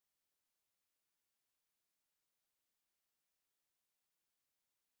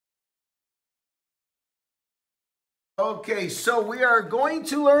Okay, so we are going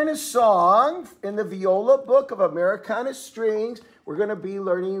to learn a song in the viola book of Americana Strings. We're going to be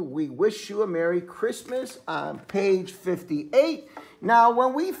learning We Wish You a Merry Christmas on page 58. Now,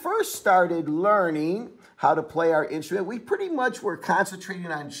 when we first started learning how to play our instrument, we pretty much were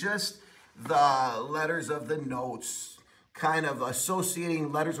concentrating on just the letters of the notes, kind of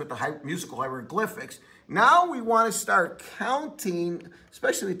associating letters with the musical hieroglyphics. Now we want to start counting,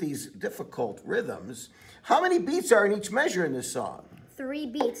 especially with these difficult rhythms. How many beats are in each measure in this song? 3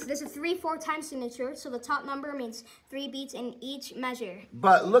 beats. This is 3/4 time signature, so the top number means 3 beats in each measure.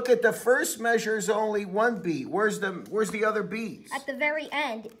 But look at the first measure is only 1 beat. Where's the other beats? At the very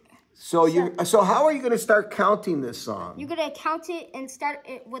end. So how are you going to start counting this song? You're going to count it and start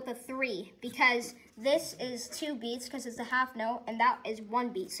it with a 3 because this is 2 beats because it's a half note and that is 1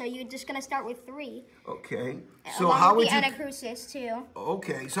 beat. So you're just going to start with 3. Okay. So how would you anacrusis too.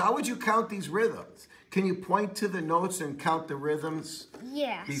 Okay. So how would you count these rhythms? Can you point to the notes and count the rhythms?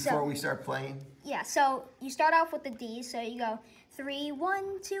 Yeah. Before we start playing? Yeah. So you start off with the D. So you go 3,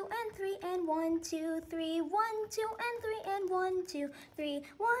 1, 2, and 3, and 1, 2, 3, 1, 2, and 3, and 1, 2, 3,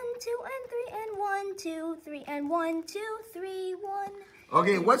 1, 2, and 3, and 1, 2, 3, and 1, 2, 3, 1.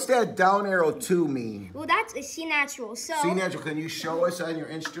 Okay, what's that down arrow 2 mean? Well, that's a C natural. So C natural. Can you show us on your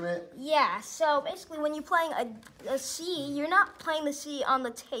instrument? Yeah. So basically, when you're playing a C, you're not playing the C on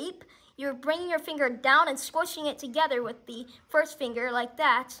the tape. You're bringing your finger down and squishing it together with the first finger like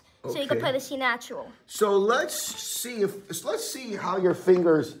that, so you can play the C natural. So let's see how your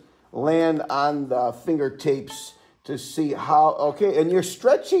fingers land on the finger tapes to see how. Okay, and you're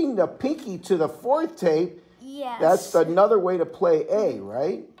stretching the pinky to the 4th tape. Yes. That's another way to play A,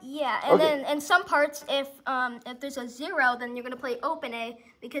 right? Yeah, and then in some parts, if there's a 0, then you're gonna play open A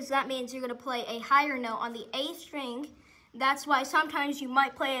because that means you're gonna play a higher note on the A string. That's why sometimes you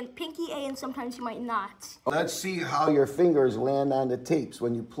might play a pinky A and sometimes you might not. Let's see how your fingers land on the tapes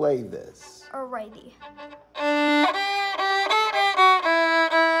when you play this. Alrighty.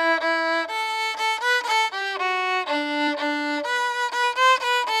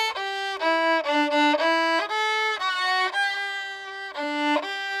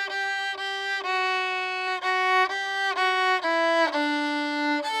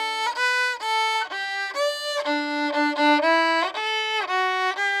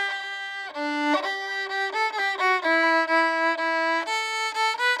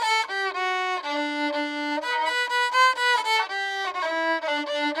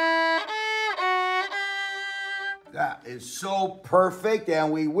 That is so perfect,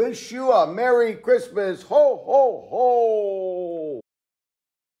 and we wish you a Merry Christmas. Ho, ho, ho.